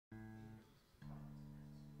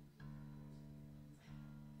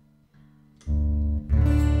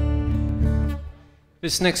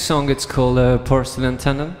This next song, it's called Porselain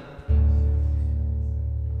Tandem.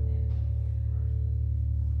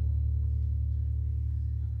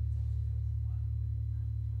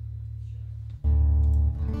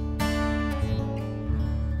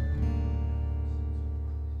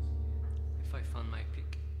 If I find my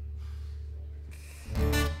pick.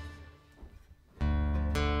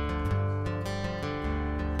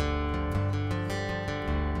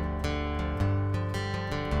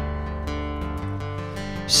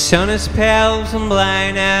 Sun is pale and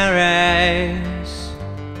blind our eyes,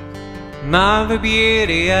 mar the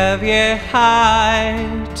beauty of your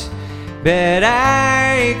heart, but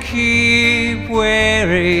I keep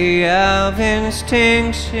wary of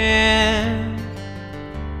extinction.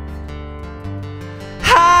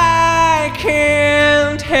 I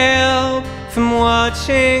can't help from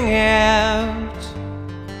watching out.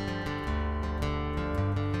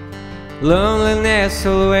 Loneliness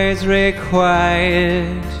always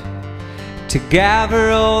required to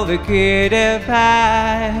gather all the good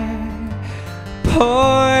about.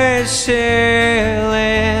 Porselain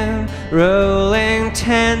rolling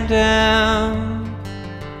tandem,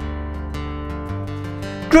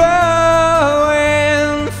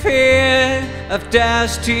 growing fear of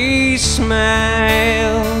dusty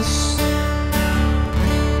smiles.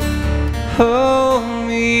 Hold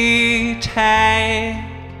me tight,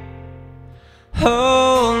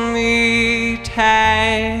 hold me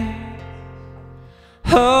tight,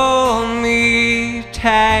 hold me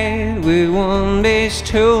tight, we won't be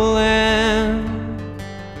stolen.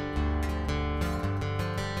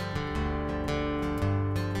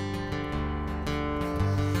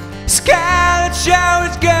 Scarlet show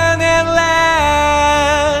is gone at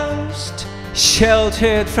last,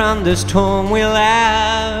 sheltered from the storm we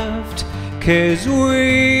laughed, 'cause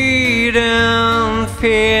we don't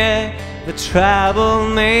fear the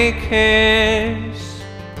troublemakers.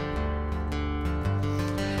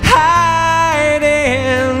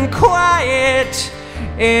 Hiding quiet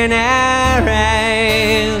in our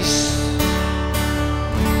eyes.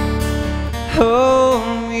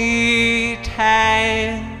 Hold me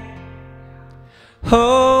tight,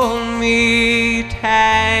 hold me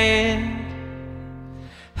tight,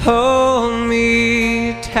 hold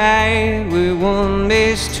me tight, we won't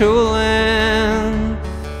be stolen.